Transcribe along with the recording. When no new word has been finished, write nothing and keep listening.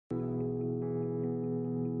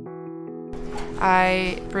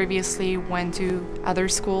I previously went to other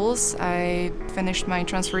schools. I finished my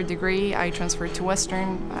transfer degree. I transferred to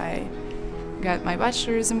Western. I got my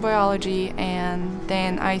bachelor's in biology, and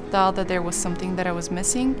then I thought that there was something that I was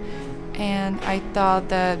missing, and I thought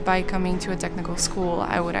that by coming to a technical school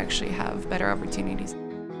I would actually have better opportunities.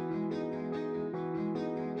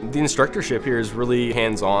 The instructorship here is really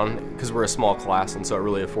hands-on because we're a small class, and so it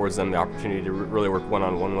really affords them the opportunity to really work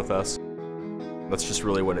one-on-one with us. That's just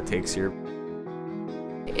really what it takes here.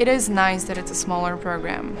 It is nice that it's a smaller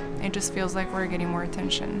program. It just feels like we're getting more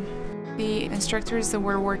attention. The instructors that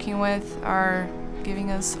we're working with are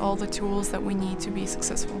giving us all the tools that we need to be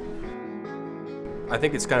successful. I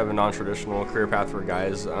think it's kind of a non-traditional career path for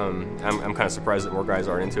guys. I'm kind of surprised that more guys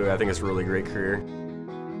aren't into it. I think it's a really great career.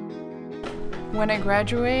 When I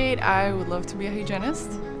graduate, I would love to be a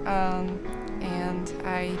hygienist, and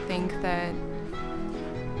I think that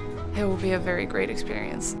it will be a very great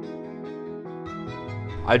experience.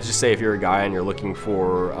 I'd just say if you're a guy and you're looking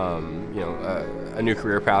for a new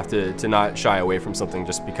career path, to not shy away from something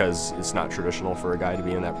just because it's not traditional for a guy to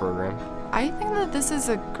be in that program. I think that this is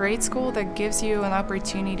a great school that gives you an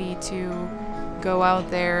opportunity to go out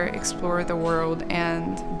there, explore the world,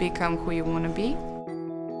 and become who you want to be.